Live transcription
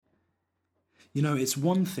You know, it's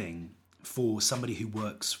one thing for somebody who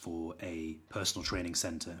works for a personal training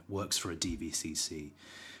centre, works for a DVCC,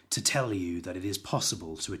 to tell you that it is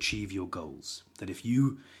possible to achieve your goals. That if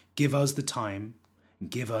you give us the time and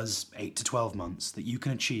give us 8 to 12 months, that you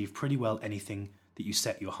can achieve pretty well anything that you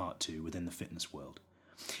set your heart to within the fitness world.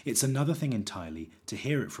 It's another thing entirely to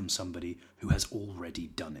hear it from somebody who has already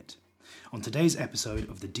done it. On today's episode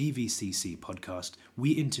of the DVCC podcast,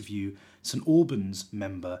 we interview St Albans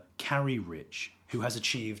member Carrie Rich, who has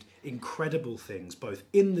achieved incredible things both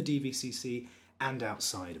in the DVCC and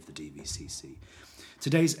outside of the DVCC.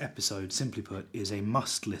 Today's episode, simply put, is a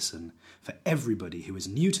must-listen for everybody who is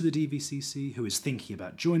new to the DVCC, who is thinking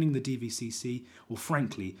about joining the DVCC, or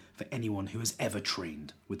frankly, for anyone who has ever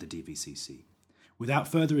trained with the DVCC. Without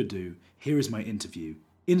further ado, here is my interview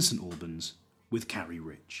in St Albans with Carrie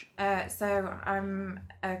Rich. So I'm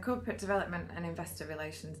a corporate development and investor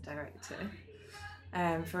relations director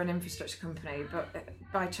for an infrastructure company, but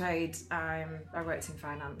by trade I worked in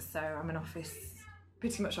finance, so I'm an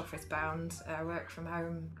pretty much office bound. I work from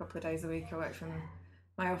home a couple of days a week. I work from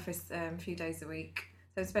my office a few days a week.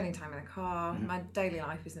 So spending time in the car. My daily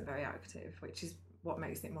life isn't very active, which is what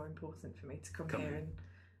makes it more important for me to come here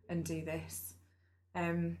and do this.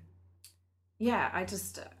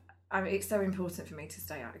 It's so important for me to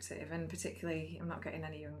stay active, and particularly I'm not getting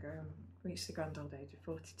any younger. I've reached the grand old age of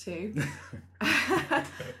 42.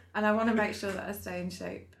 And I want to make sure that I stay in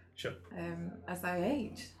shape as I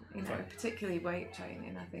age. You know, particularly weight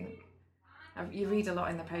training. I think you read a lot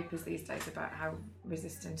in the papers these days about how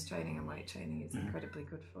resistance training and weight training is incredibly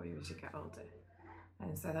good for you as you get older,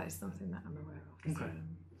 and so that is something that I'm aware of. Okay.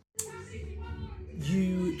 So,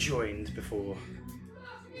 you joined before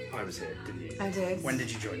I was here, didn't you? I did. When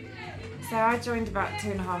did you join? So I joined about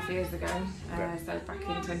 2.5 years ago. So back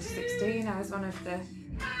in 2016, I was one of the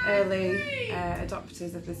early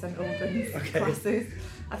adopters of the St Albans classes.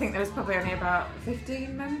 I think there was probably only about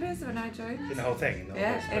 15 members when I joined. In the whole thing?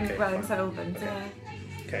 In St Albans, yeah.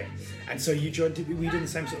 Okay. And so you joined, were you doing the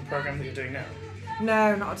same sort of programme that you're doing now?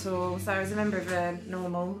 No, not at all. So I was a member of a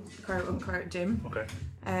normal, quote-unquote, gym. Okay.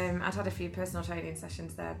 I'd had a few personal training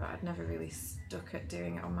sessions there, but I'd never really stuck at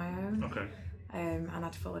doing it on my own. Okay. And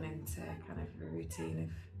I'd fallen into kind of a routine of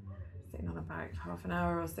sitting on a bike for half an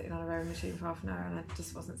hour or sitting on a rowing machine for half an hour, and I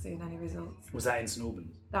just wasn't seeing any results. Was that in St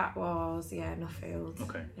Albans? That was, Nuffield.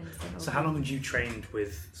 Okay. In St Albans. So how long had you trained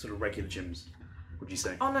with sort of regular gyms, would you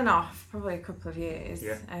say? On and off, probably a couple of years.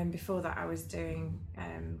 Yeah. Before that I was doing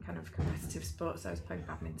kind of competitive sports. I was playing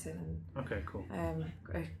badminton and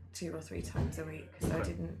 2 or 3 times a week, so I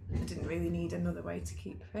didn't really need another way to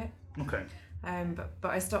keep fit. Okay.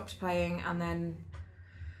 But I stopped playing, and then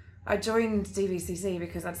I joined DVCC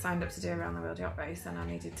because I'd signed up to do a round the world yacht race, and I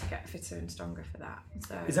needed to get fitter and stronger for that.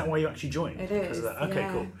 So is that why you actually joined? It is. Of that? Okay,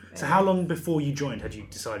 yeah, cool. So how long before you joined had you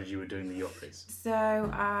decided you were doing the yacht race? So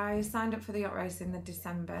I signed up for the yacht race in the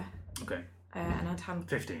December. Okay. And I'd had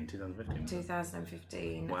 2015.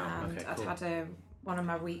 2015. Wow. And okay, I'd cool. had one of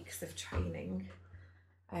my weeks of training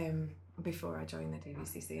before I joined the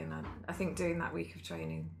DVCC, and I think doing that week of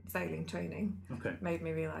sailing training, made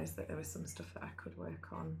me realise that there was some stuff that I could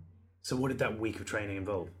work on. So what did that week of training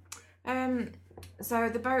involve? So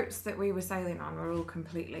the boats that we were sailing on were all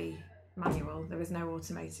completely manual. There was no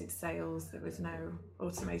automated sails, there was no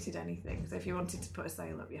automated anything. So if you wanted to put a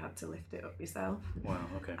sail up, you had to lift it up yourself. Wow,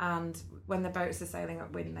 okay. And when the boats are sailing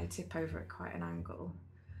upwind, they tip over at quite an angle.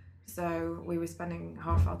 So we were spending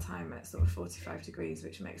half our time at sort of 45 degrees,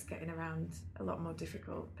 which makes getting around a lot more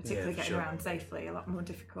difficult, particularly getting around safely a lot more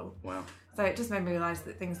difficult. Wow. So it just made me realise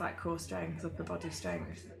that things like core strength, upper body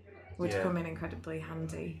strength would come in incredibly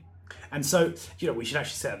handy. And so, we should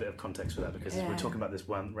actually set a bit of context for that, because we're talking about this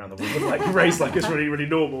one round the world like race like it's really, really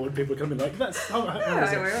normal, and people are coming like, that's how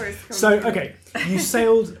is it? So, okay, you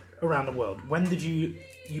sailed around the world. When did you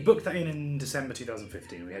booked that in December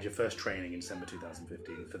 2015? We had your first training in December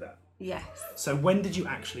 2015 for that. Yes. So when did you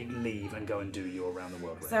actually leave and go and do your around the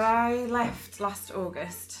world race? So I left last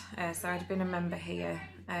August. So I'd been a member here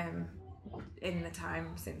in the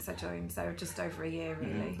time since I joined, so just over a year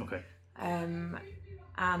really. Okay.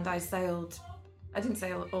 And I didn't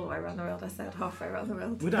sail all the way around the world, I sailed halfway around the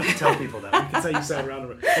world. We don't have to tell people that. We can say you sailed around the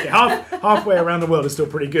world. Okay, halfway around the world is still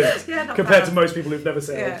pretty good compared to most people who've never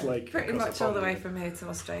sailed. Pretty much all the way from here to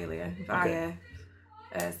Australia via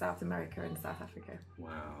South America and South Africa.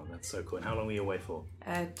 Wow, that's so cool. And how long were you away for?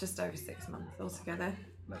 Just over 6 months altogether.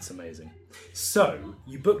 That's amazing. So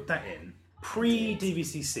you booked that in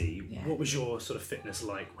pre-DVCC. What was your sort of fitness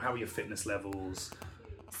like? How were your fitness levels?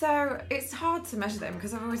 So it's hard to measure them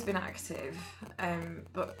because I've always been active,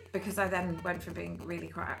 but because I then went from being really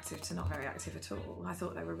quite active to not very active at all, I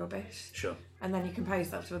thought they were rubbish. Sure. And then you compare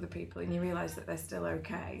yourself to other people and you realise that they're still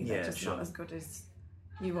okay. They're just not as good as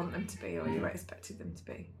you want them to be or you expected them to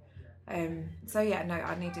be. So yeah, no,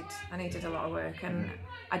 I needed a lot of work, and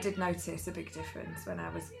I did notice a big difference when I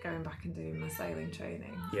was going back and doing my sailing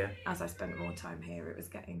training. Yeah. As I spent more time here, it was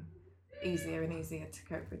getting easier and easier to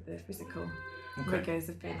cope with the physical rigours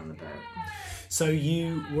of being on the boat. So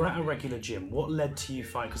you were at a regular gym. What led to you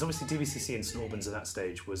find? Because obviously DVCC in St Albans at that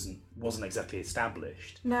stage wasn't exactly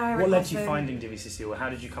established. No. What led to you finding DVCC, or how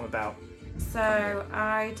did you come about? So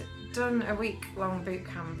I'd done a week-long boot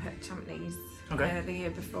camp at Champneys the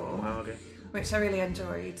year before, which I really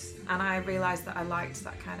enjoyed, and I realised that I liked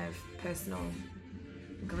that kind of personal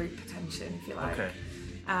group attention, if you like. Okay.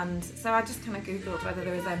 And so I just kind of googled whether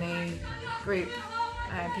there was any group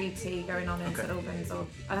PT going on in St Albans, or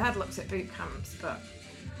I had looked at boot camps, but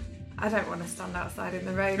I don't want to stand outside in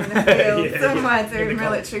the rain in a field somewhere doing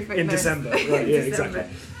military fitness in December. Right, yeah, exactly.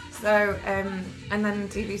 So and then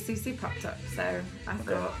DVCC popped up, so I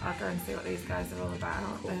thought I'll go and see what these guys are all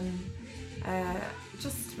about. Cool. And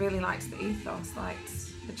just really liked the ethos,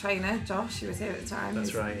 liked the trainer Josh, who was here at the time.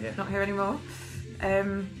 That's right, yeah. Not here anymore.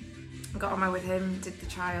 Got on well with him, did the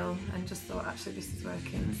trial, and just thought, actually, this is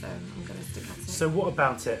working, so I'm going to stick at it. So what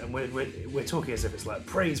about it, and we're talking as if it's like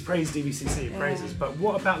praise DVCC, praises, but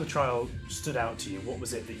what about the trial stood out to you? What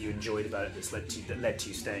was it that you enjoyed about it that led to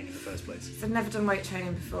you staying in the first place? So I've never done weight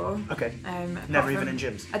training before. Okay. Never even in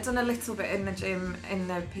gyms? I'd done a little bit in the gym, in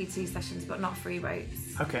the PT sessions, but not free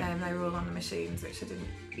weights. Okay. They were all on the machines, which I didn't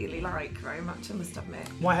really like very much, I must admit.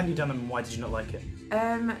 Why hadn't you done them, and why did you not like it?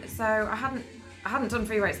 So I hadn't done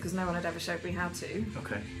free weights because no one had ever showed me how to.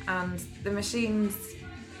 Okay. And the machines,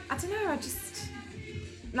 I don't know,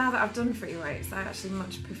 now that I've done free weights, I actually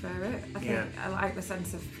much prefer it. I think I like the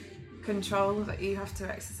sense of control that you have to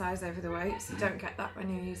exercise over the weights. You don't get that when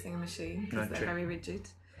you're using a machine because they're very rigid.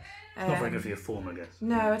 It's not very good for your form, I guess.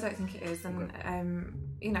 No, I don't think it is. And,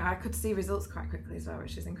 I could see results quite quickly as well,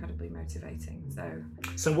 which is incredibly motivating.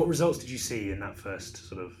 So what results did you see in that first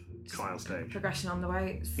sort of trial stage? Progression on the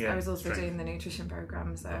weights. Yeah, I was also doing the nutrition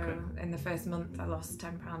programme, so in the first month I lost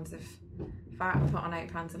 10 pounds of fat, put on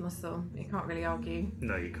 8 pounds of muscle. You can't really argue.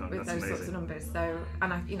 No, you can't. With those sorts of numbers. So,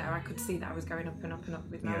 and I could see that I was going up and up and up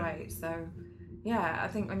with my weight. So, yeah, I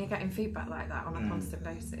think when you're getting feedback like that on a constant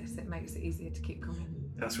basis, it makes it easier to keep coming.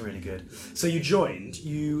 That's really good. So you joined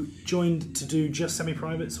to do just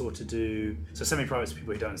semi-privates, or to do... So semi-privates, for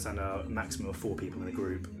people who don't understand, are a maximum of 4 people in a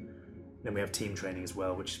group. Then we have team training as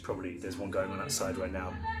well, which is probably... There's one going on outside right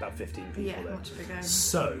now, about 15 people there. Yeah, much bigger.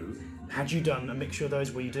 So, had you done a mixture of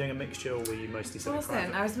those? Were you doing a mixture, or were you mostly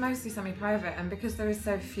semi-private? I was mostly semi-private, and because there were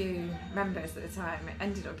so few members at the time, it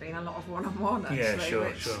ended up being a lot of one-on-one, actually. Yeah, sure.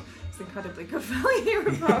 It's incredibly good value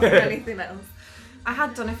apart from anything else. I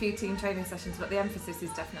had done a few team training sessions, but the emphasis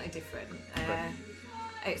is definitely different.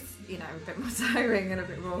 It's a bit more tiring and a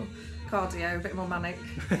bit more cardio, a bit more manic.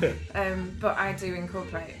 But I do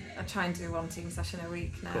incorporate. I try and do one team session a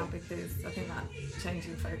week now because I think that change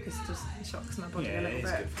in focus just shocks my body a little bit.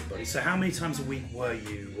 Good for the body. So how many times a week were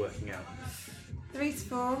you working out? 3 to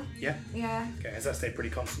 4. Yeah? Yeah. Okay, has that stayed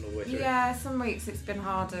pretty constant all the way through? Yeah, some weeks it's been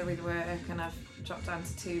harder with work and I've dropped down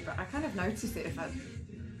to 2, but I kind of notice it if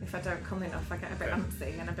I don't come enough. I get a bit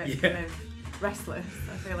antsy and a bit kind of restless.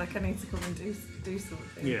 I feel like I need to come and do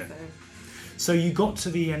something. Yeah. So you got to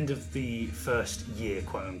the end of the first year,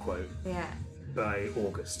 quote unquote. Yeah. By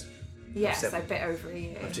August. Yes, a bit over a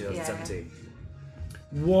year. Of 2017.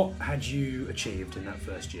 Yeah. What had you achieved in that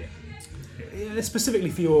first year? Specifically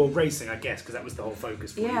for your racing, I guess, because that was the whole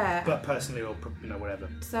focus for you. But personally, or whatever.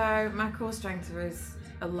 So my core strength was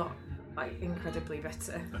a lot, incredibly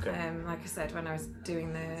better. Okay. Like I said, when I was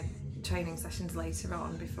doing the training sessions later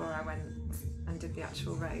on, before I went and did the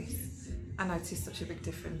actual race, I noticed such a big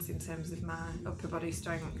difference in terms of my upper body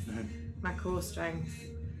strength, my core strength,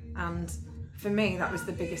 and for me that was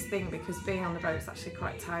the biggest thing, because being on the boat is actually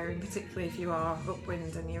quite tiring, particularly if you are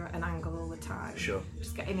upwind and you're at an angle all the time. Sure.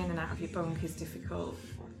 Just getting in and out of your bunk is difficult.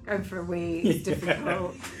 Going for a wee is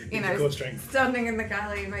difficult. Standing in the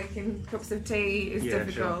galley making cups of tea is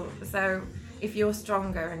difficult. Sure. So if you're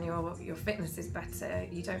stronger and your fitness is better,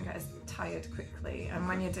 you don't get as tired quickly. And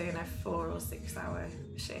when you're doing a 4 or 6 hour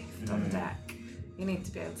shift on deck, you need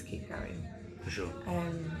to be able to keep going. For sure.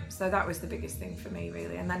 So that was the biggest thing for me,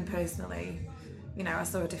 really. And then personally, I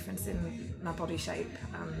saw a difference in my body shape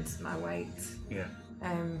and my weight. Yeah.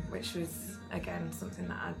 Which was, again, something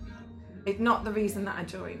that it's not the reason that I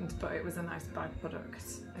joined, but it was a nice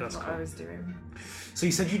byproduct of what I was doing. So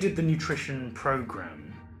you said you did the nutrition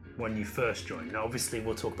program. when you first joined? Now, obviously,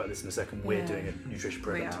 we'll talk about this in a second. We're doing a nutrition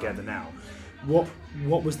program We are. together now.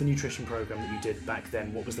 What was the nutrition program that you did back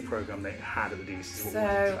then? What was the program they had at the DVC?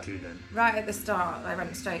 What did you do then? Right at the start, I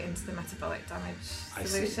went straight into the metabolic damage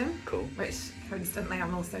solution, Cool. which coincidentally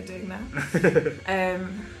I'm also doing now.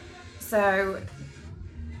 So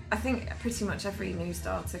I think pretty much every new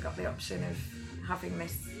starter got the option of having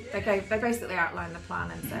this. They basically outlined the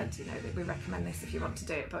plan and said, you know, that we recommend this if you want to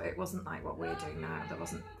do it, but it wasn't like what we're doing now. There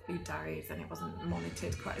wasn't food diaries and it wasn't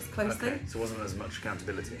monitored quite as closely. Okay, so it wasn't as much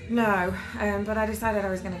accountability. No, but I decided I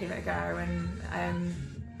was going to give it a go, and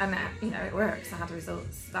you know, it works. I had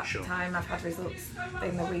results that time. I've had results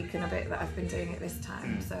in the week and a bit that I've been doing it this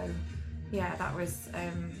time. So yeah, that was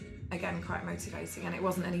again quite motivating, and it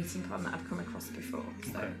wasn't an eating plan that I'd come across before.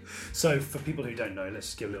 So. Okay. So for people who don't know, let's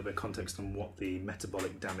just give a little bit of context on what the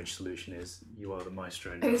metabolic damage solution is. You are the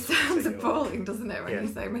maestro. It sounds appalling, doesn't it, when you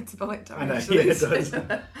say metabolic damage? I know, solution?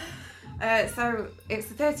 yeah, it does. So it's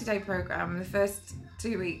a 30-day program. The first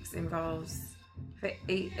 2 weeks involves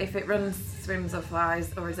if it runs, swims or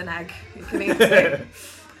flies or is an egg, you can eat it.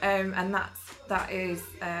 And that is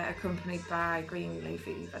accompanied by green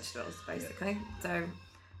leafy vegetables, basically. So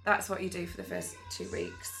that's what you do for the first 2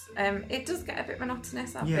 weeks. It does get a bit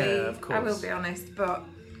monotonous. Of course. I will be honest, but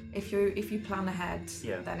if you plan ahead,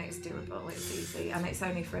 then it's doable. It's easy, and it's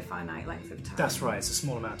only for a finite length of time. That's right. It's a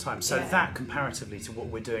small amount of time. So that, comparatively to what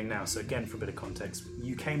we're doing now. So again, for a bit of context,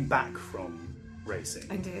 you came back from racing.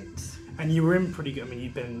 I did. And you were in pretty good. I mean,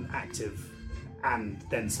 you've been active and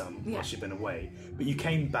then some whilst you've been away, but you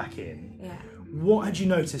came back in. Yeah. What had you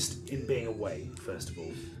noticed in being away, first of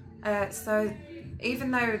all? So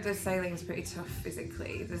even though the sailing is pretty tough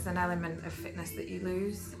physically, there's an element of fitness that you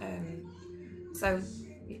lose. So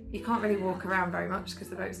you can't really walk around very much because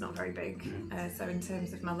the boat's not very big. So in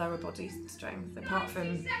terms of my lower body strength, apart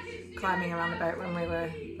from climbing around the boat when we were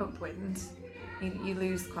upwind, you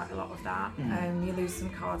lose quite a lot of that. You lose some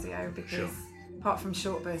cardio because apart from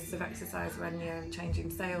short bursts of exercise when you're changing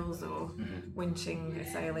sails or winching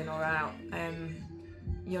a sail in or out,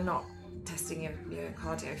 you're not testing your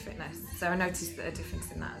cardio fitness. So I noticed a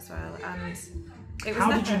difference in that as well. And it was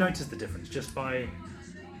How did you notice the difference? Just by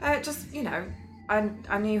just, you know,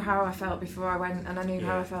 I knew how I felt before I went, and I knew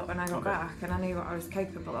how I felt when I got back, and I knew what I was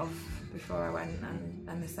capable of before I went,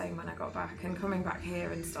 and the same when I got back. And coming back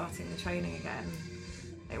here and starting the training again,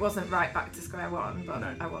 it wasn't right back to square one, but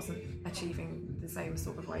I wasn't achieving the same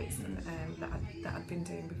sort of weights that I'd been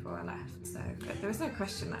doing before I left. So there was no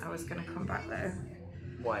question that I was going to come back though.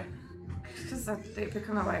 Why? Because it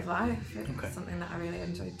became a way of life. It's something that I really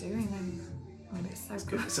enjoyed doing, and it's so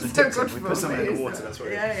good. It's so addictive. good We for put something in the me, water. so- That's what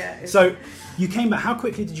it is. Yeah. So you came back. How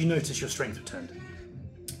quickly did you notice your strength returned?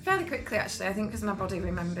 Fairly quickly, actually. I think because my body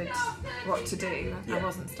remembered what to do. I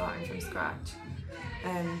wasn't starting from scratch.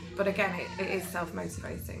 But again, it is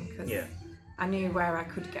self-motivating because I knew where I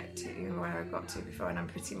could get to and where I got to before, and I'm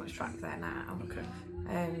pretty much back there now. Okay.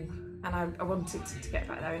 And I wanted to get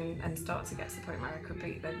back there and start to get to the point where I could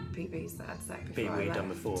beat the PBs that I'd set before. We'd done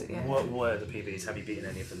before. Yeah. What were the PBs? Have you beaten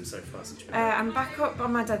any of them so far since you've been I'm back up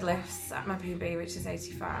on my deadlifts at my PB, which is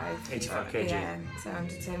 85. 85 kg? Yeah, so I'm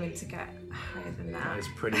determined to get higher than that. That is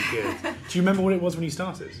pretty good. Do you remember what it was when you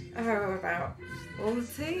started? Oh, about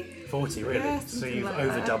 40. 40, really? Yeah, So something you've like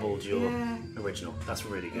over that. doubled your original. That's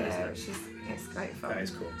really good, Yeah, isn't it? it's great fun. That is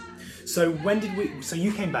cool. So so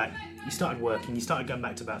you came back, you started working, you started going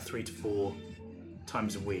back to about 3 to 4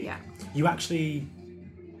 times a week. Yeah. You actually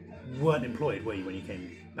weren't employed, were you, when you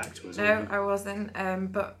came back to us? No, I wasn't.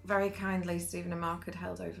 But very kindly, Stephen and Mark had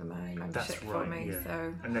held over my membership That's for right, me. yeah.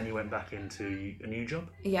 So And then you went back into a new job?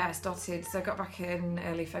 yeah, I started. So I got back in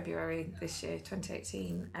early February this year,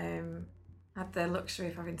 2018. Had the luxury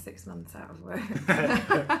of having 6 months out of work,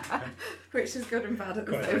 which is good and bad at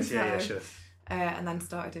the Quite same nice, time. yeah, sure. And then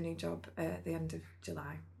started a new job at the end of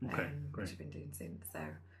July, Okay, great. which I've been doing since. So,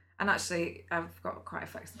 and actually, I've got quite a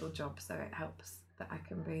flexible job, so it helps that I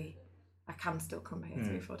can still come here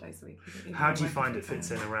 3 or 4 days a week. even How though do you I'm find working it fits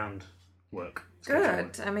from in home. around work?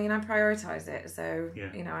 Good. I mean, I prioritise it, so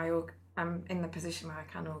Yeah. you know, I'm in the position where I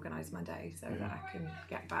can organise my day so that I can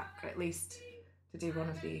get back at least to do one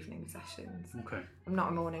of the evening sessions. Okay. I'm not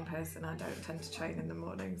a morning person. I don't tend to train in the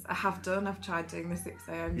mornings. I have done. I've tried doing the 6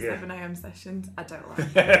 a.m, 7 a.m sessions. I don't like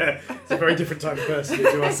it. It's a very different type of person to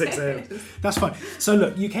do our 6 a.m. That's fine. So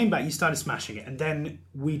look, you came back, you started smashing it, and then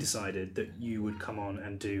we decided that you would come on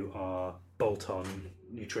and do our bolt-on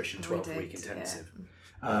nutrition 12-week intensive.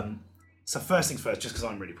 So first things first, just because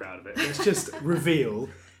I'm really proud of it, let's just reveal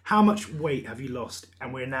How much weight have you lost?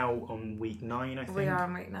 And we're now on week 9, I think. We are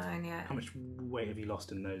on week 9, yeah. How much weight have you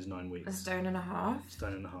lost in those 9 weeks? 1.5 stone.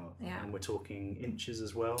 Stone and a half. Yeah. And we're talking inches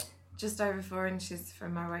as well? Just over 4 inches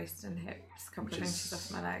from my waist and hips, a couple of inches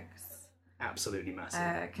off my legs. Absolutely massive.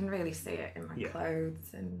 I can really see it in my clothes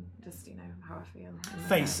and just, how I feel.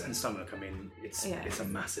 Face and stomach, I mean, it's a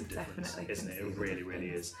massive difference, isn't it? It really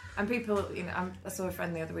is. And people, I saw a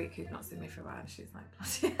friend the other week who'd not seen me for a while, and she's like,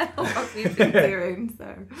 bloody hell, what have you been doing?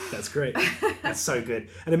 So That's great. That's so good.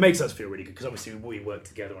 And it makes us feel really good, because obviously we work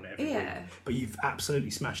together on it every week. But you've absolutely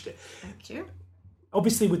smashed it. Thank you.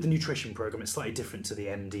 Obviously, with the nutrition program, it's slightly different to the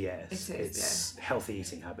MDS. It's healthy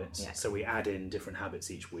eating habits. Yeah. So we add in different habits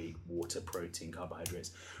each week: water, protein,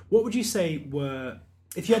 carbohydrates. What would you say were,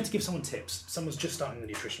 if you had to give someone tips, someone's just starting the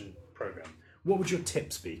nutrition program, what would your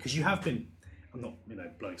tips be? Because you have been, I'm not,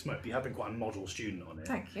 blowing smoke, but you have been quite a model student on it.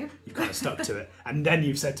 Thank you. You've kind of stuck to it. And then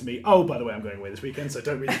you've said to me, oh, by the way, I'm going away this weekend, so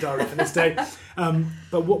don't read the diary for this day.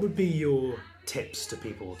 But what would be your tips to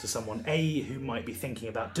people, to someone A, who might be thinking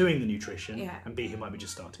about doing the nutrition, and B, who might be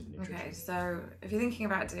just starting the nutrition? Okay, so if you're thinking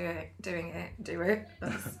about doing it, do it.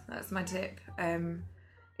 That's my tip.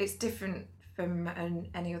 It's different from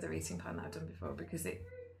any other eating plan that I've done before, because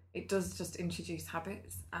it does just introduce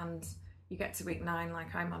habits, and you get to week 9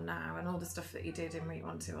 like I'm on now, and all the stuff that you did in week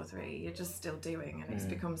 1, 2 or 3 you're just still doing, and it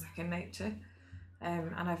becomes second nature.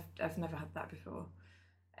 And I've never had that before.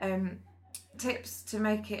 Tips to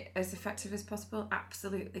make it as effective as possible: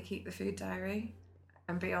 absolutely keep the food diary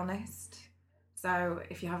and be honest. So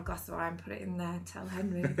if you have a glass of wine, put it in there, tell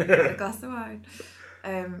Henry you've got a glass of wine.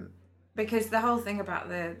 Because the whole thing about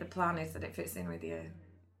the plan is that it fits in with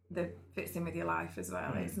your life as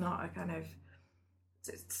well. It's not a kind of,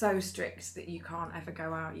 it's so strict that you can't ever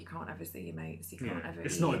go out, you can't ever see your mates, you can't ever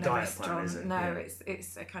it's eat not in a diet restaurant. plan, is it? No,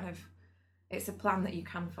 it's a kind of, it's a plan that you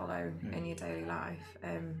can follow in your daily life.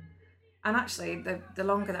 And actually, the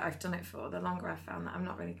longer that I've done it for, the longer I've found that I'm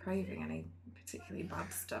not really craving any particularly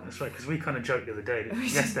bad stuff. That's right, because we kind of joked the other day,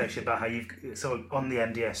 yesterday actually, about how so on the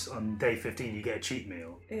MDS, on day 15, you get a cheat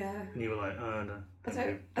meal. Yeah. And you were like, oh, no.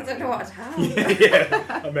 I don't know what I'd have.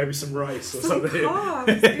 Yeah, or maybe some rice or something.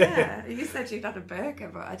 Carbs, yeah. You said you'd had a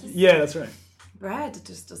burger, but I just... Yeah, that's right. Bread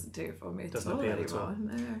just doesn't do it for me Doesn't at all appeal anymore. at all.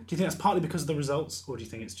 No. Do you think that's partly because of the results, or do you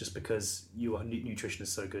think it's just because your nutrition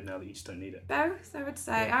is so good now that you just don't need it? Both, I would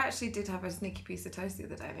say. I actually did have a sneaky piece of toast the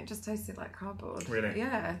other day, and it just tasted like cardboard. Really?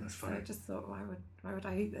 Yeah. That's funny. So I just thought, why would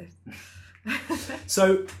I eat this?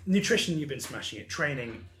 So nutrition, you've been smashing it.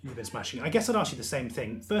 Training, you've been smashing it. I guess I'd ask you the same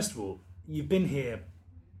thing. First of all, you've been here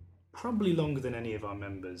probably longer than any of our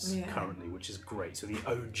members currently, which is great. So the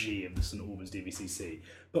OG of the St Albans DVCC.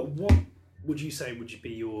 But what would you say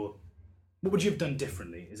what would you have done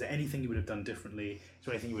differently? Is there anything you would have done differently? Is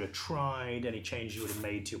there anything you would have tried? Any changes you would have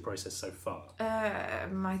made to your process so far?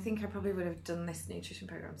 I think I probably would have done this nutrition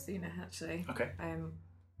program sooner, actually. Okay.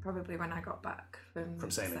 Probably when I got back from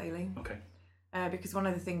sailing. Okay. Because one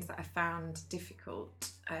of the things that I found difficult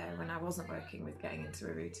when I wasn't working with getting into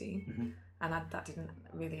a routine, and that didn't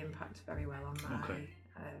really impact very well on my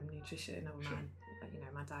nutrition or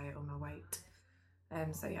my diet or my weight.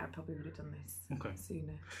 So yeah, I probably would have done this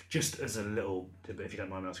sooner. Just as a little tidbit, if you don't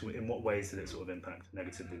mind me asking, in what ways did it sort of impact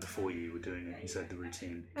negatively before you were doing it? You said the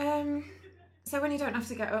routine. So when you don't have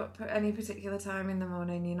to get up at any particular time in the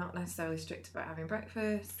morning, you're not necessarily strict about having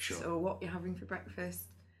breakfast or what you're having for breakfast.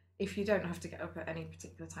 If you don't have to get up at any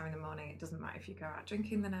particular time in the morning, it doesn't matter if you go out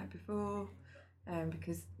drinking the night before,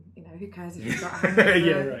 because who cares if you've got a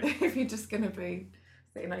hangover? If you're just going to be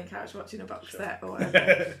sitting on your couch watching a box set or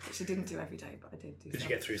whatever, which I didn't do every day, but I did do. Did you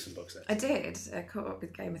get through some box sets? I did. I caught up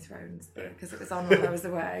with Game of Thrones because it was on while I was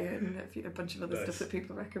away, and a bunch of other stuff that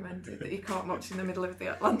people recommended that you can't watch in the middle of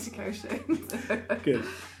the Atlantic Ocean.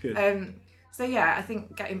 Good. So yeah, I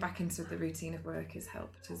think getting back into the routine of work has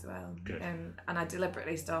helped as well. Good. And I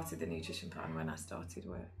deliberately started the nutrition plan when I started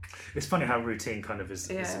work. It's funny how routine kind of is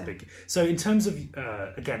a big... So in terms of,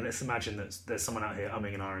 again, let's imagine that there's someone out here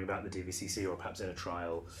umming and ahhing about the DVCC, or perhaps in a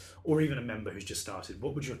trial, or even a member who's just started.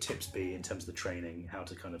 What would your tips be in terms of the training, how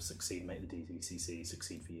to kind of make the DVCC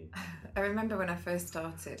succeed for you? I remember when I first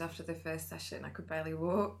started, after the first session, I could barely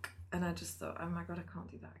walk, and I just thought, oh my God, I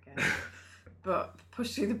can't do that again. But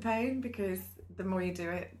push through the pain, because the more you do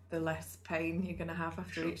it, the less pain you're going to have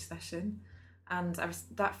after each session. And I was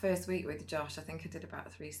that first week with Josh, I think I did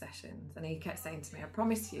about 3 sessions, and he kept saying to me, I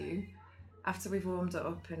promise you, after we've warmed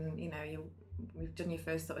up and we've done your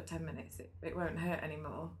first sort of 10 minutes, it won't hurt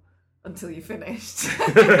anymore until you're finished.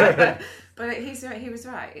 But he was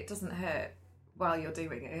right, it doesn't hurt while you're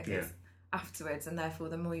doing it, it's afterwards, and therefore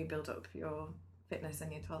the more you build up your fitness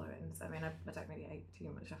and your tolerance. I mean, I don't really eat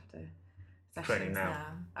too much after sessions now.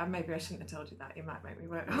 Maybe I shouldn't have told you that. You might make me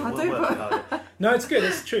work We'll harder. work harder. No, it's good.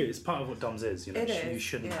 It's true. It's part of what DOMS is. You know, It you is,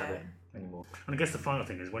 shouldn't have it anymore. And I guess the final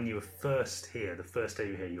thing is when you were first here, the first day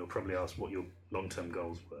you were here, you were probably asked what your long-term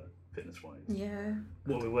goals were, fitness-wise. Yeah.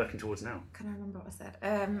 What are we working towards now? Can I remember what I said?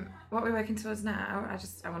 What we're working towards now,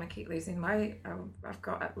 I want to keep losing weight. I've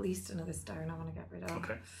got at least another stone I want to get rid of.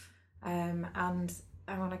 Okay. And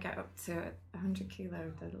I want to get up to 100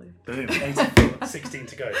 kilo deadlift. Boom. 84, 16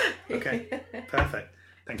 to go. Okay. Perfect.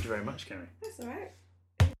 Thank you very much, Carrie. That's all right.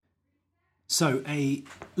 So, a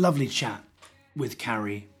lovely chat with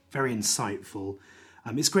Carrie, very insightful.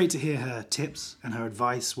 It's great to hear her tips and her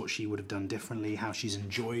advice, what she would have done differently, how she's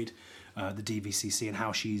enjoyed the DVCC and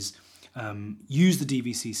how she's used the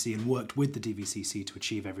DVCC and worked with the DVCC to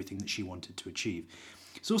achieve everything that she wanted to achieve.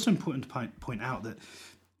 It's also important to point out that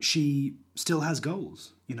she still has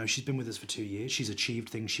goals. You know, she's been with us for 2 years. She's achieved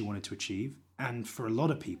things she wanted to achieve. And for a lot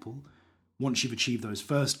of people, once you've achieved those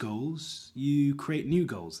first goals, you create new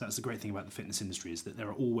goals. That's the great thing about the fitness industry, is that there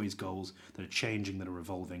are always goals that are changing, that are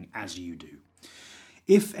evolving as you do.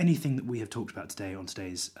 If anything that we have talked about today on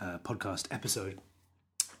today's podcast episode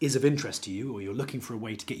is of interest to you, or you're looking for a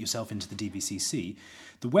way to get yourself into the DVCC,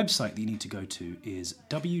 the website that you need to go to is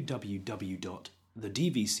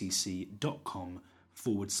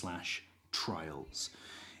www.thedvcc.com/trials.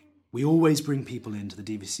 We always bring people into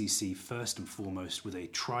the DVCC first and foremost with a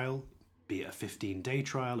trial, be it a 15-day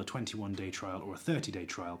trial, a 21-day trial, or a 30-day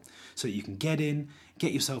trial, so that you can get in,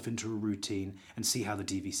 get yourself into a routine, and see how the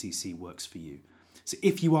DVCC works for you. So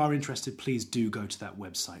if you are interested, please do go to that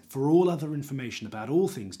website. For all other information about all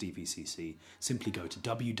things DVCC, simply go to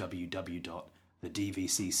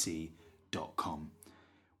www.thedvcc.com.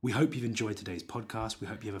 We hope you've enjoyed today's podcast. We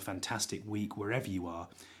hope you have a fantastic week wherever you are.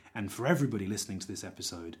 And for everybody listening to this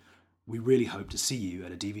episode, we really hope to see you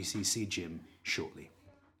at a DVCC gym shortly.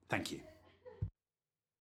 Thank you.